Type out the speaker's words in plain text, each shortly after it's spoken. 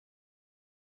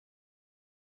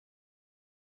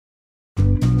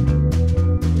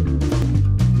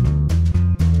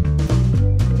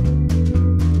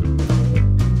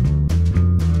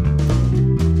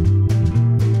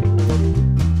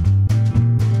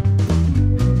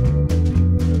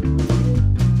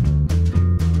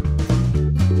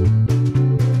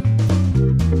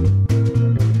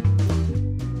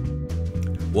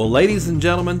ladies and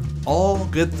gentlemen, all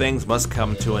good things must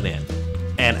come to an end.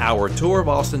 And our tour of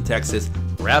Austin, Texas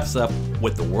wraps up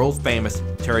with the world famous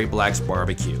Terry Black's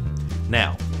Barbecue.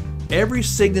 Now, every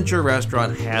signature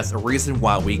restaurant has a reason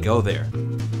why we go there.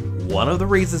 One of the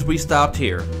reasons we stopped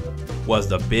here was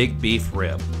the big beef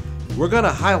rib. We're going to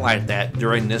highlight that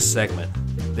during this segment.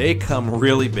 They come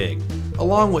really big,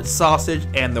 along with sausage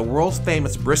and the world's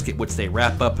famous brisket, which they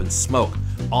wrap up and smoke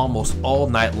almost all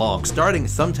night long, starting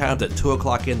sometimes at 2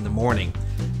 o'clock in the morning.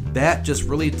 That just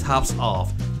really tops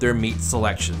off their meat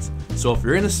selections. So if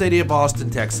you're in the city of Austin,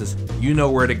 Texas, you know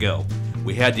where to go.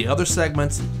 We had the other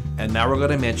segments, and now we're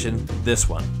going to mention this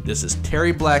one. This is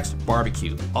Terry Black's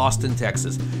Barbecue, Austin,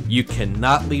 Texas. You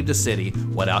cannot leave the city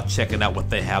without checking out what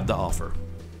they have to offer.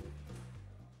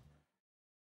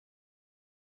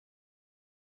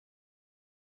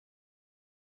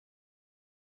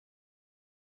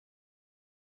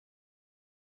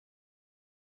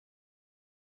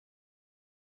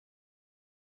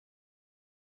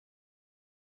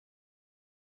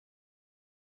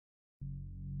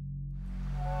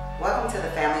 Welcome to the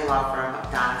family law firm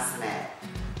of Donna Smith,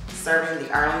 serving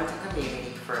the Arlington community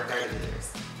for 30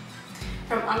 years.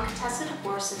 From uncontested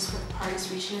divorces where the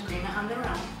parties reach an agreement on their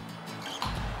own,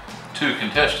 to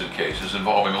contested cases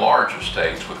involving large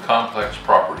estates with complex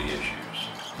property issues.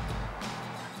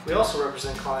 We also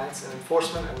represent clients in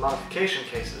enforcement and modification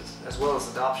cases, as well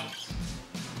as adoptions.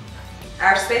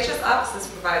 Our spacious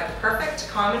offices provide the perfect,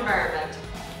 calm environment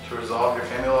to resolve your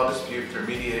family law dispute through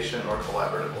mediation or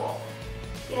collaborative law.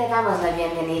 Y le damos la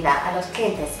bienvenida a los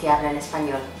clientes que hablan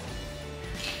español.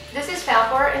 This is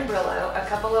Falcor and Brillo, a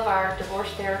couple of our divorce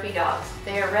therapy dogs.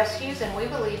 They are rescues and we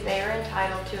believe they are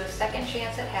entitled to a second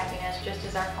chance at happiness just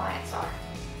as our clients are.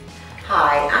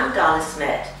 Hi, I'm Donna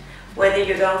Smith. Whether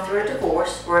you're going through a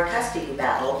divorce or a custody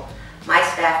battle, my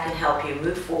staff can help you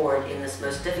move forward in this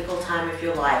most difficult time of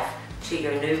your life to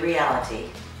your new reality.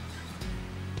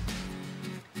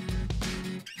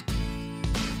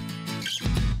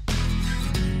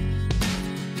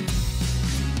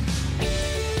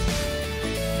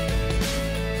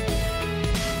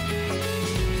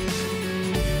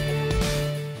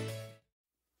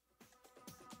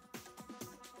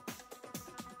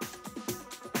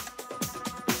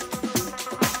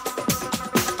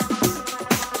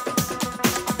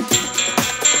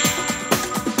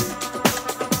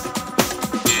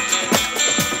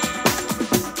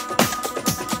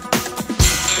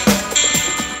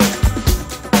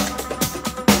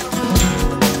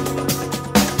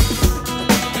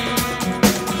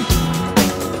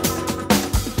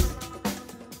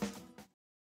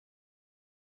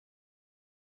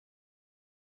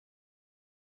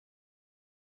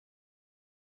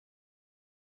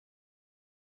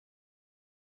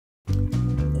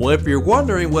 Well, if you're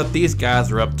wondering what these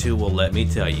guys are up to, well, let me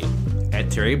tell you. At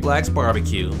Terry Black's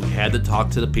Barbecue, we had to talk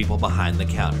to the people behind the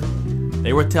counter.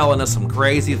 They were telling us some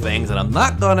crazy things, and I'm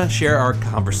not gonna share our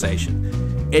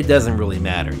conversation. It doesn't really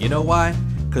matter. You know why?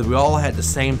 Because we all had the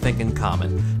same thing in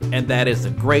common, and that is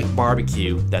the great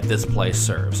barbecue that this place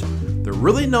serves. They're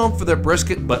really known for their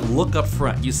brisket, but look up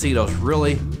front. You see those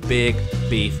really big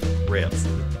beef ribs.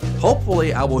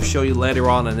 Hopefully, I will show you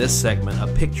later on in this segment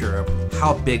a picture of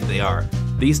how big they are.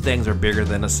 These things are bigger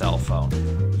than a cell phone.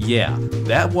 Yeah,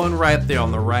 that one right there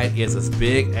on the right is as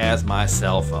big as my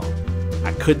cell phone.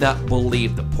 I could not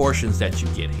believe the portions that you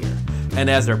get here.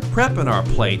 And as they're prepping our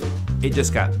plate, it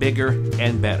just got bigger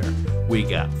and better. We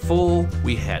got full,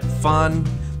 we had fun,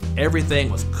 everything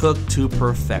was cooked to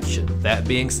perfection. That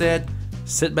being said,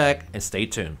 sit back and stay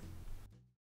tuned.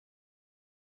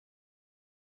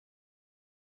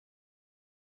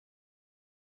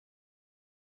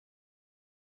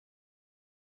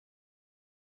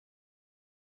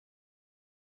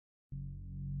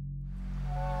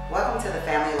 Welcome to the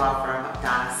family law firm of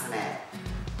Donna Smith,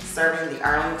 serving the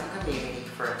Arlington community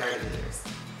for 30 years.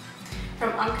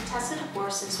 from uncontested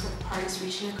divorces where the parties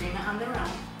reach an agreement on their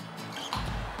own,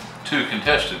 to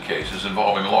contested cases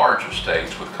involving large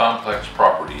estates with complex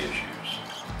property issues.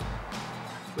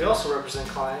 We also represent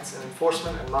clients in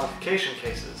enforcement and modification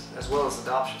cases, as well as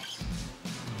adoptions.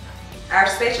 Our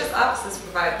spacious offices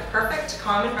provide the perfect,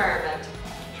 calm environment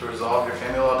to resolve your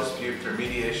family law dispute through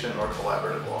mediation or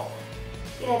collaborative law.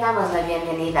 Y le damos la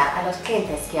bienvenida a los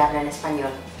clientes que hablan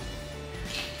español.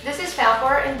 This is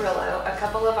Falcor and Brillo, a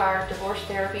couple of our divorce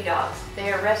therapy dogs.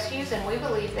 They are rescues and we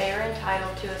believe they are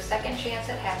entitled to a second chance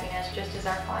at happiness just as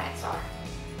our clients are.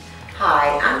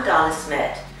 Hi, I'm Donna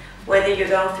Smith. Whether you're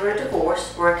going through a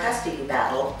divorce or a custody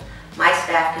battle, my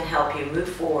staff can help you move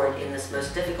forward in this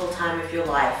most difficult time of your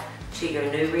life to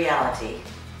your new reality.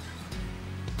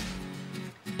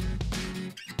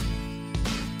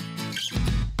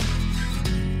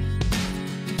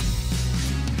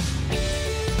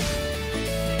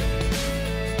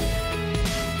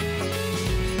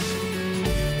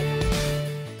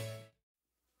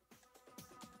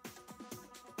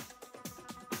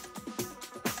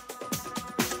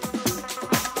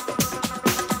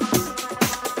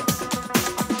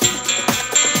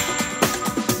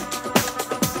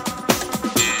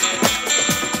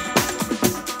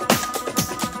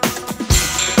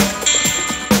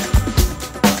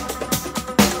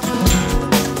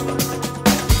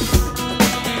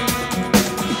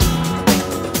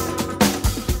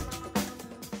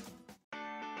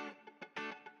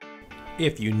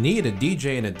 If you need a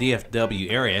DJ in the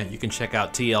DFW area, you can check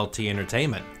out TLT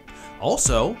Entertainment.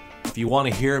 Also, if you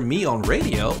want to hear me on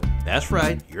radio, that's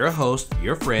right, your host,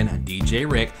 your friend,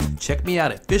 DJ Rick, check me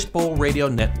out at Fishbowl Radio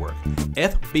Network,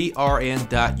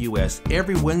 FBRN.US,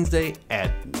 every Wednesday at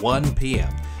 1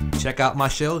 p.m. Check out my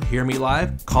show, hear me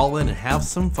live, call in and have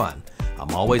some fun.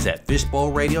 I'm always at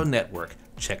Fishbowl Radio Network.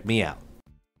 Check me out.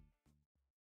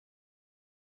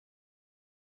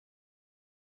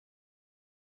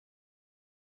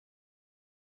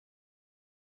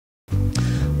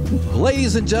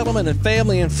 Ladies and gentlemen and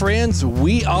family and friends,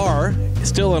 we are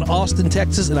still in Austin,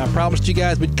 Texas, and I promised you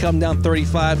guys we'd come down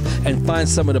 35 and find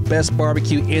some of the best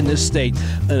barbecue in this state.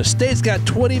 The state's got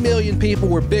 20 million people.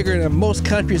 We're bigger than most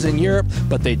countries in Europe,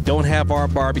 but they don't have our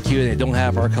barbecue and they don't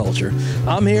have our culture.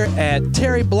 I'm here at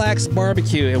Terry Black's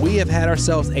Barbecue, and we have had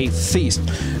ourselves a feast.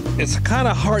 It's kind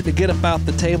of hard to get up out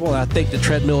the table, and I think the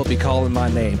treadmill will be calling my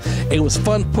name. It was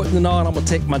fun putting it on. I'm going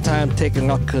to take my time taking it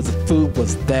off because the food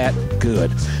was that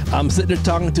good. I'm sitting there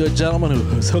talking to a gentleman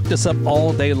who's hooked us up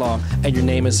all day long. And your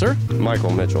name is, sir?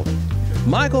 Michael Mitchell.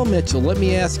 Michael Mitchell, let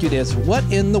me ask you this. What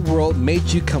in the world made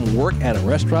you come work at a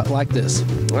restaurant like this?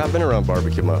 Well, I've been around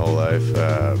barbecue my whole life.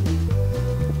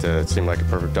 It seemed like a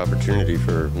perfect opportunity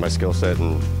for my skill set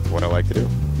and what I like to do.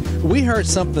 We heard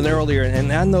something earlier,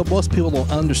 and I know most people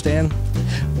don't understand,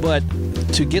 but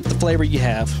to get the flavor you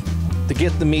have, to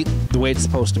get the meat the way it's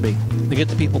supposed to be, to get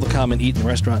the people to come and eat in the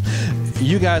restaurant,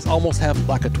 you guys almost have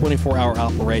like a 24-hour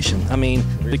operation. I mean,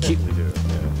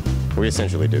 We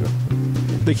essentially do.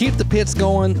 To keep the pits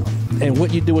going and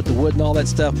what you do with the wood and all that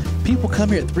stuff, people come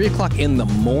here at 3 o'clock in the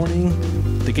morning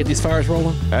to get these fires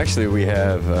rolling? Actually, we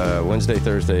have Wednesday,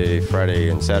 Thursday, Friday,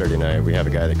 and Saturday night. We have a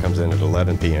guy that comes in at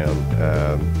 11 p.m.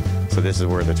 So this is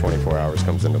where the 24 hours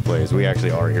comes into play. We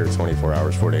actually are here 24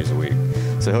 hours, 4 days a week.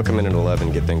 So he'll come in at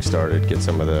 11, get things started, get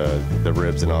some of the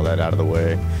ribs and all that out of the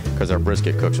way, because our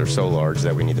brisket cooks are so large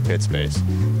that we need the pit space.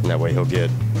 And that way he'll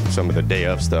get some of the day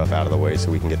of stuff out of the way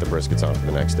so we can get the briskets on for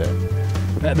the next day.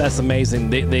 That's amazing.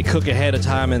 They cook ahead of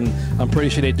time, and I'm pretty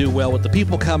sure they do well. With the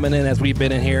people coming in as we've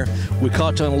been in here, we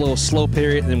caught you on a little slow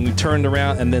period, and we turned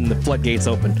around, and then the floodgates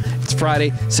open. It's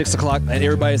Friday, 6 o'clock, and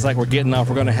everybody's like, we're getting off.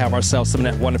 We're going to have ourselves some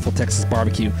of that wonderful Texas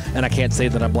barbecue, and I can't say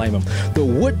that I blame them. The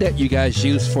wood that you guys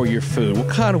use for your food, what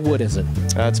kind of wood is it?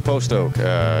 It's post oak.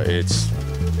 It's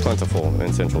plentiful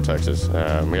in Central Texas.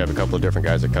 We have a couple of different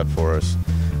guys that cut for us.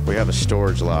 We have a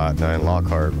storage lot in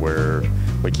Lockhart where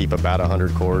we keep about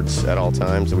 100 cords at all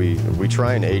times. We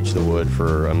try and age the wood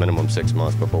for a minimum 6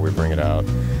 months before we bring it out.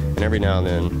 And every now and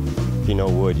then, if you know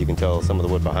wood, you can tell some of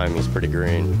the wood behind me is pretty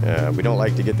green. We don't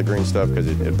like to get the green stuff because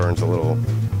it burns a little.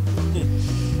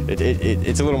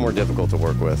 It's a little more difficult to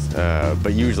work with.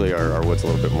 But usually our wood's a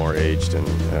little bit more aged, and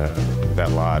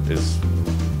that lot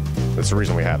that's the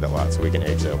reason we have that lot, so we can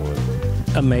age that wood.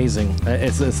 Amazing.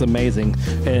 It's amazing,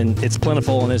 and it's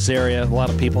plentiful in this area. A lot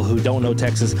of people who don't know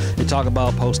Texas, they talk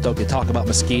about post oak, they talk about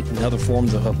mesquite and other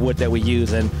forms of wood that we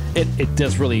use, and it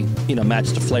does really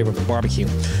match the flavor of the barbecue.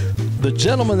 The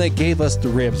gentleman that gave us the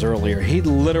ribs earlier, he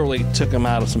literally took them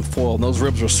out of some foil, and those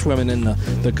ribs were swimming in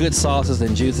the good sauces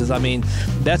and juices. I mean,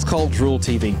 that's called Drool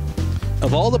TV.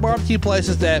 Of all the barbecue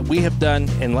places that we have done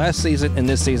in last season and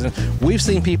this season, we've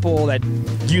seen people that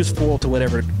use foil to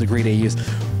whatever degree they use.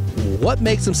 What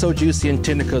makes them so juicy and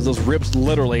tender? Because those ribs,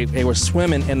 literally, they were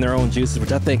swimming in their own juices,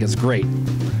 which I think is great.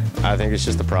 I think it's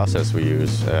just the process we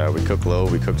use. We cook low,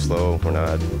 we cook slow.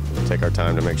 We take our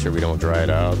time to make sure we don't dry it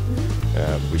out.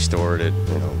 We store it at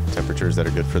temperatures that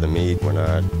are good for the meat. We're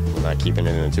not keeping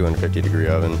it in a 250-degree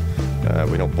oven.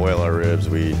 We don't boil our ribs.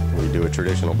 We do a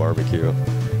traditional barbecue,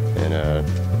 and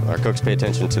our cooks pay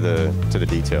attention to the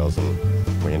details,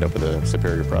 and we end up with a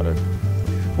superior product.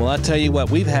 Well, I tell you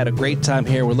what, we've had a great time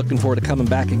here. We're looking forward to coming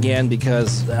back again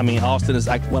because, Austin is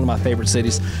like one of my favorite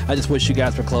cities. I just wish you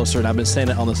guys were closer, and I've been saying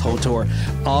it on this whole tour.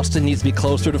 Austin needs to be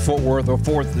closer to Fort Worth or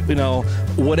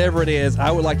whatever it is.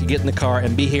 I would like to get in the car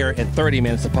and be here in 30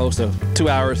 minutes opposed to 2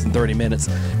 hours and 30 minutes.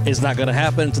 It's not going to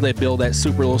happen until they build that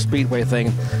super little speedway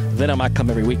thing. Then I might come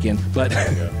every weekend. But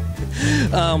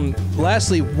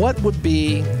lastly, what would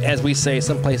be, as we say,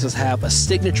 some places have a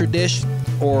signature dish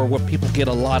or what people get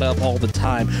a lot of all the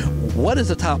time? What is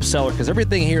the top seller? Because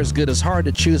everything here is good. It's hard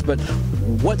to choose, but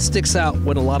what sticks out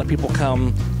when a lot of people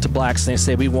come to Black's and they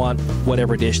say we want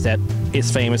whatever dish that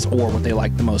is famous or what they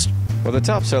like the most? Well, the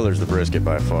top seller is the brisket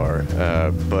by far,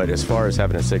 but as far as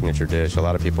having a signature dish, a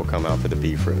lot of people come out for the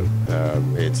beef rib.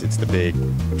 It's the big,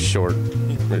 short,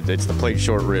 it's the plate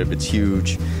short rib. It's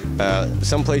huge.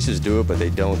 Some places do it, but they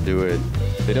don't do it.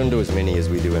 They don't do as many as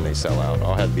we do, and they sell out.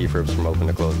 I'll have beef ribs from open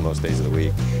to close most days of the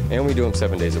week, and we do them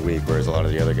 7 days a week, whereas a lot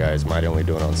of the other guys might only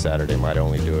do it on Saturday, might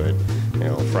only do it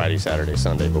Friday, Saturday,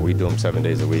 Sunday, but we do them 7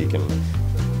 days a week,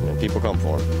 and people come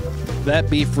for them.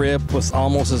 That beef rib was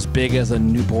almost as big as a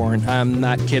newborn. I'm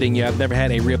not kidding you. I've never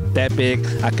had a rib that big.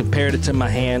 I compared it to my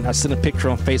hand. I sent a picture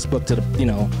on Facebook to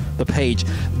the page.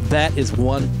 That is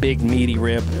one big meaty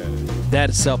rib. That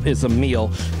itself is a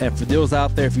meal. And for those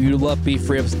out there, if you love beef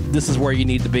ribs, this is where you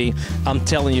need to be. I'm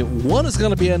telling you, one is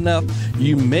going to be enough.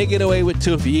 You may get away with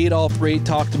two. If you eat all three,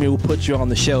 talk to me. We'll put you on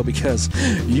the show because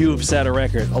you have set a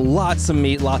record. Lots of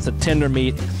meat, lots of tender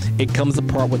meat. It comes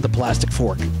apart with the plastic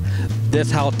fork. That's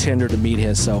how tender the meat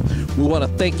is. So we want to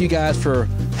thank you guys for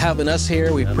having us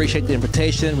here. We appreciate the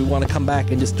invitation. We want to come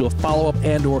back and just do a follow-up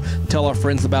and or tell our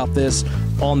friends about this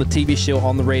on the TV show,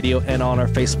 on the radio, and on our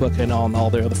Facebook and on all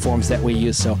the other forums that we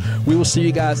use. So we will see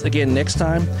you guys again next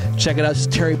time. Check it out. It's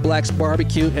Terry Black's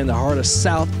Barbecue in the heart of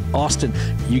South Austin.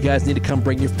 You guys need to come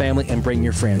bring your family and bring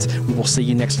your friends. We will see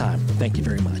you next time. Thank you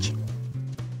very much.